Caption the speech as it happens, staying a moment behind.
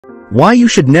why you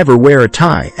should never wear a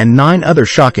tie, and 9 other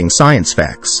shocking science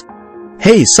facts.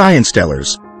 Hey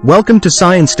ScienceTellers, welcome to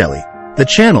ScienceTelly, the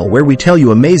channel where we tell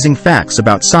you amazing facts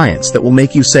about science that will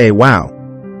make you say wow.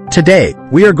 Today,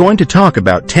 we are going to talk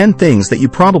about 10 things that you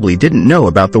probably didn't know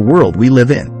about the world we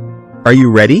live in. Are you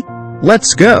ready?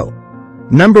 Let's go!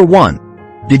 Number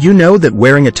 1. Did you know that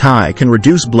wearing a tie can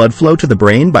reduce blood flow to the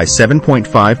brain by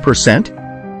 7.5%?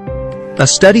 A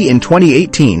study in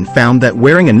 2018 found that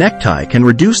wearing a necktie can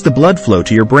reduce the blood flow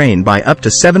to your brain by up to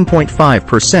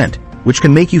 7.5%, which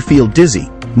can make you feel dizzy,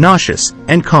 nauseous,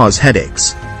 and cause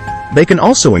headaches. They can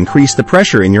also increase the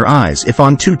pressure in your eyes if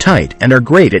on too tight and are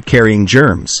great at carrying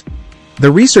germs.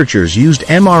 The researchers used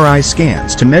MRI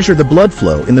scans to measure the blood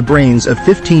flow in the brains of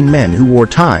 15 men who wore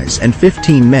ties and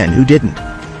 15 men who didn't.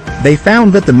 They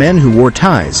found that the men who wore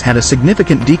ties had a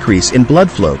significant decrease in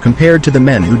blood flow compared to the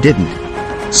men who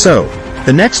didn't. So,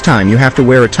 the next time you have to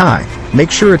wear a tie, make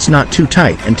sure it's not too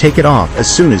tight and take it off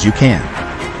as soon as you can.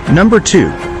 Number 2.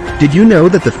 Did you know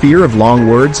that the fear of long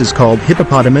words is called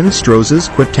hippopotamonstroses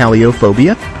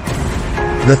quiptaliophobia?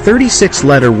 The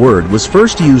 36-letter word was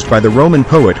first used by the Roman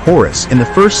poet Horace in the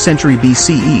 1st century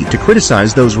BCE to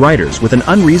criticize those writers with an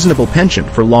unreasonable penchant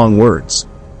for long words.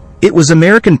 It was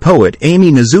American poet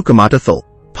Amy Nezhukumatathil,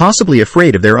 possibly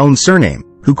afraid of their own surname,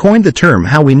 who coined the term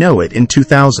how we know it in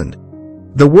 2000.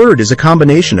 The word is a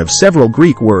combination of several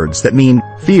Greek words that mean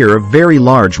fear of very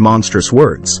large monstrous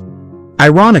words.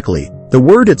 Ironically, the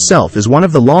word itself is one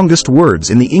of the longest words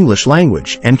in the English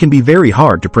language and can be very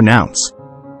hard to pronounce.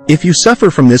 If you suffer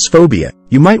from this phobia,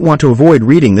 you might want to avoid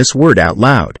reading this word out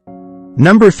loud.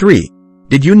 Number 3.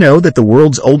 Did you know that the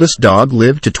world's oldest dog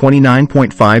lived to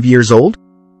 29.5 years old?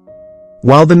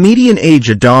 While the median age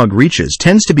a dog reaches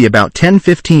tends to be about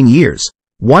 10-15 years,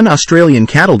 one Australian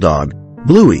cattle dog,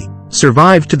 Bluey,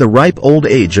 survived to the ripe old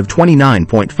age of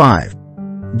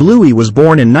 29.5. Bluey was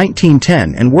born in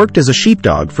 1910 and worked as a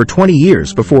sheepdog for 20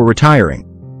 years before retiring.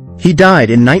 He died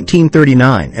in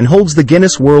 1939 and holds the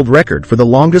Guinness World Record for the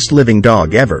longest living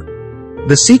dog ever.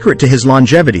 The secret to his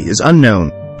longevity is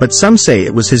unknown, but some say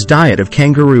it was his diet of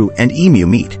kangaroo and emu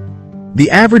meat.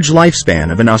 The average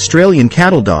lifespan of an Australian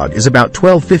cattle dog is about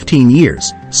 12-15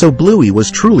 years, so Bluey was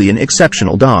truly an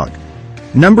exceptional dog.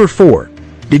 Number 4.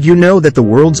 Did you know that the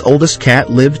world's oldest cat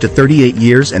lived to 38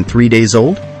 years and 3 days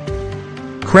old?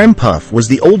 Creme Puff was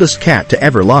the oldest cat to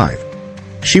ever live.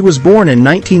 She was born in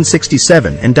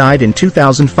 1967 and died in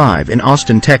 2005 in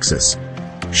Austin, Texas.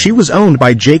 She was owned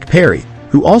by Jake Perry,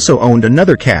 who also owned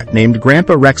another cat named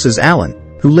Grandpa Rex's Allen,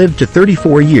 who lived to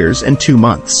 34 years and 2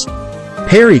 months.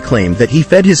 Perry claimed that he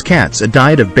fed his cats a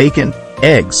diet of bacon,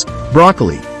 eggs,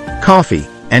 broccoli, coffee,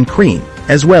 and cream,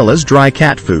 as well as dry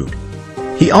cat food.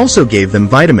 He also gave them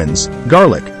vitamins,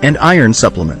 garlic, and iron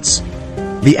supplements.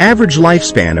 The average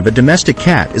lifespan of a domestic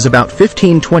cat is about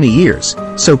 15-20 years,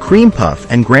 so Cream Puff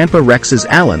and Grandpa Rex's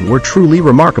Allen were truly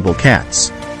remarkable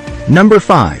cats. Number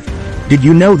 5. Did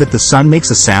you know that the sun makes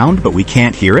a sound but we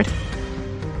can't hear it?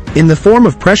 In the form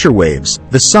of pressure waves,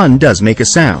 the sun does make a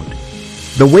sound.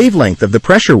 The wavelength of the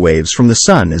pressure waves from the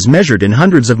sun is measured in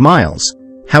hundreds of miles,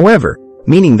 however,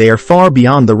 meaning they are far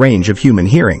beyond the range of human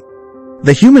hearing.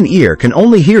 The human ear can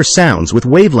only hear sounds with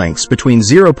wavelengths between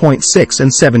 0.6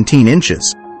 and 17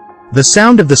 inches. The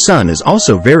sound of the sun is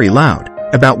also very loud,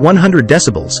 about 100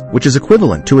 decibels, which is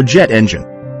equivalent to a jet engine.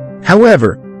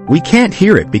 However, we can't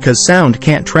hear it because sound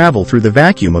can't travel through the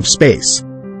vacuum of space.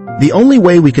 The only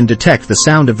way we can detect the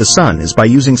sound of the sun is by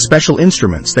using special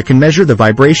instruments that can measure the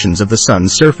vibrations of the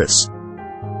sun's surface.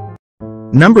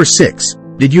 Number 6.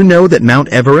 Did you know that Mount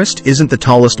Everest isn't the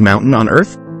tallest mountain on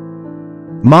Earth?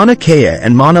 Mauna Kea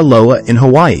and Mauna Loa in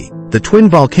Hawaii, the twin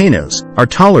volcanoes, are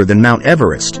taller than Mount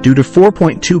Everest due to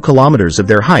 4.2 kilometers of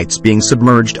their heights being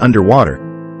submerged underwater.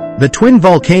 The twin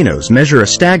volcanoes measure a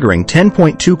staggering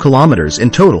 10.2 kilometers in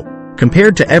total,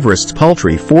 compared to Everest's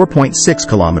paltry 4.6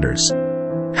 kilometers.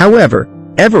 However,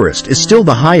 Everest is still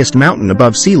the highest mountain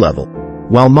above sea level,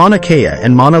 while Mauna Kea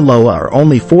and Mauna Loa are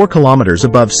only 4 kilometers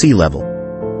above sea level.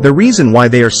 The reason why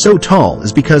they are so tall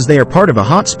is because they are part of a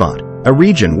hotspot, a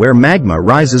region where magma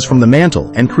rises from the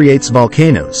mantle and creates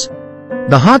volcanoes.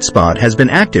 The hotspot has been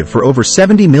active for over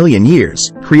 70 million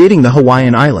years, creating the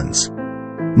Hawaiian Islands.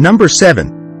 Number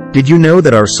 7. Did you know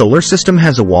that our solar system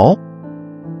has a wall?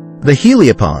 The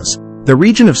heliopause, the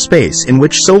region of space in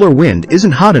which solar wind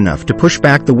isn't hot enough to push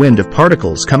back the wind of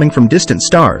particles coming from distant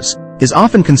stars, is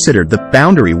often considered the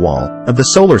boundary wall of the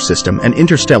solar system and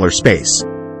interstellar space.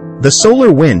 The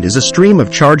solar wind is a stream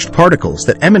of charged particles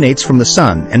that emanates from the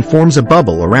sun and forms a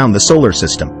bubble around the solar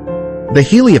system. The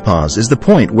heliopause is the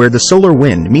point where the solar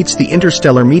wind meets the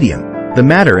interstellar medium, the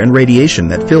matter and radiation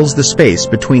that fills the space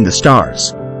between the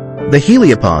stars. The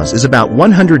heliopause is about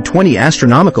 120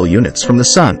 astronomical units from the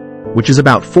Sun, which is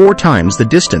about 4 times the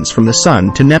distance from the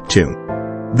Sun to Neptune.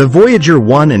 The Voyager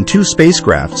 1 and 2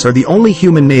 spacecrafts are the only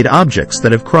human-made objects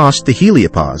that have crossed the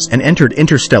heliopause and entered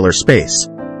interstellar space.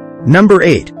 Number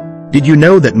 8. Did you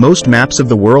know that most maps of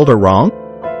the world are wrong?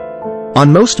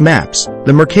 On most maps,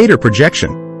 the Mercator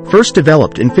projection, first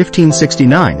developed in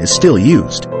 1569, is still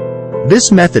used.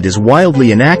 This method is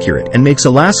wildly inaccurate and makes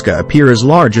Alaska appear as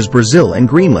large as Brazil and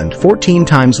Greenland 14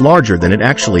 times larger than it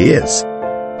actually is.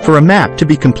 For a map to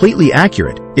be completely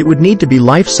accurate, it would need to be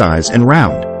life-size and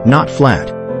round, not flat.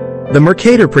 The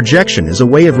Mercator projection is a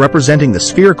way of representing the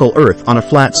spherical Earth on a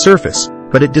flat surface,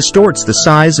 but it distorts the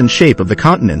size and shape of the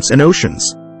continents and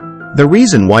oceans. The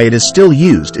reason why it is still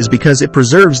used is because it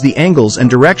preserves the angles and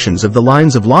directions of the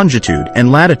lines of longitude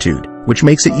and latitude, which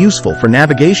makes it useful for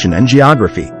navigation and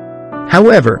geography.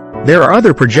 However, there are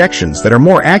other projections that are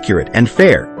more accurate and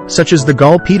fair, such as the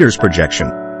Gall-Peters projection,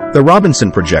 the Robinson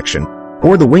projection,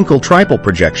 or the Winkel-Tripel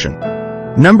projection.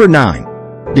 Number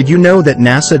 9. Did you know that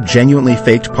NASA genuinely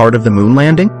faked part of the moon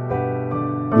landing?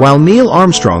 While Neil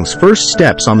Armstrong's first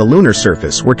steps on the lunar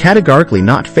surface were categorically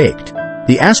not faked,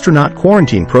 the astronaut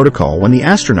quarantine protocol when the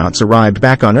astronauts arrived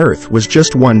back on Earth was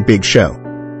just one big show.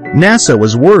 NASA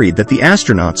was worried that the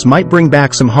astronauts might bring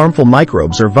back some harmful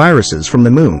microbes or viruses from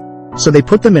the moon, so they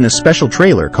put them in a special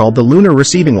trailer called the Lunar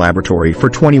Receiving Laboratory for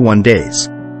 21 days.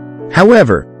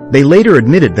 However, they later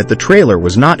admitted that the trailer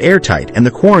was not airtight and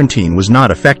the quarantine was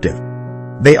not effective.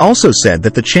 They also said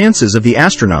that the chances of the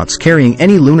astronauts carrying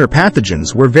any lunar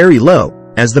pathogens were very low,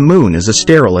 as the moon is a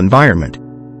sterile environment.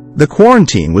 The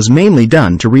quarantine was mainly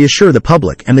done to reassure the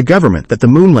public and the government that the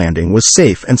moon landing was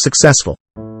safe and successful.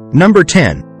 Number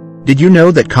 10. Did you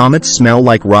know that comets smell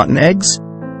like rotten eggs?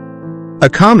 A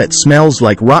comet smells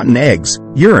like rotten eggs,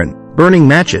 urine, burning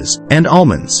matches, and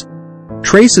almonds.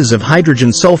 Traces of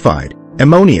hydrogen sulfide,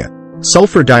 ammonia,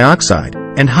 sulfur dioxide,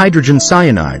 and hydrogen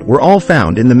cyanide were all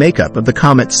found in the makeup of the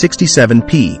comet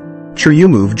 67P,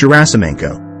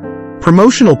 Churyumov-Gerasimenko.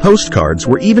 Promotional postcards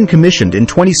were even commissioned in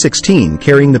 2016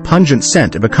 carrying the pungent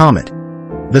scent of a comet.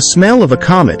 The smell of a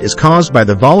comet is caused by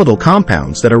the volatile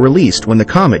compounds that are released when the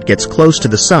comet gets close to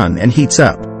the Sun and heats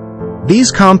up.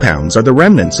 These compounds are the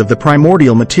remnants of the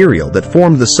primordial material that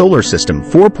formed the solar system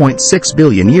 4.6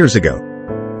 billion years ago.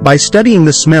 By studying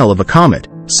the smell of a comet,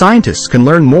 scientists can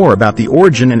learn more about the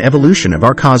origin and evolution of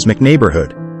our cosmic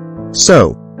neighborhood.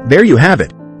 So, there you have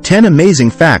it, 10 amazing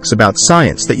facts about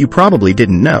science that you probably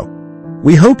didn't know.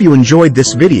 We hope you enjoyed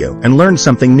this video and learned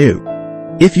something new.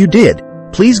 If you did,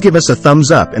 please give us a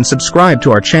thumbs up and subscribe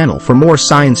to our channel for more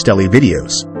ScienceTelly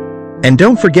videos. And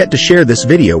don't forget to share this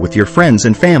video with your friends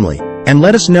and family, and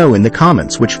let us know in the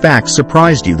comments which facts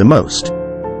surprised you the most.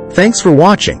 Thanks for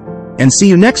watching, and see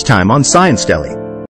you next time on ScienceTelly.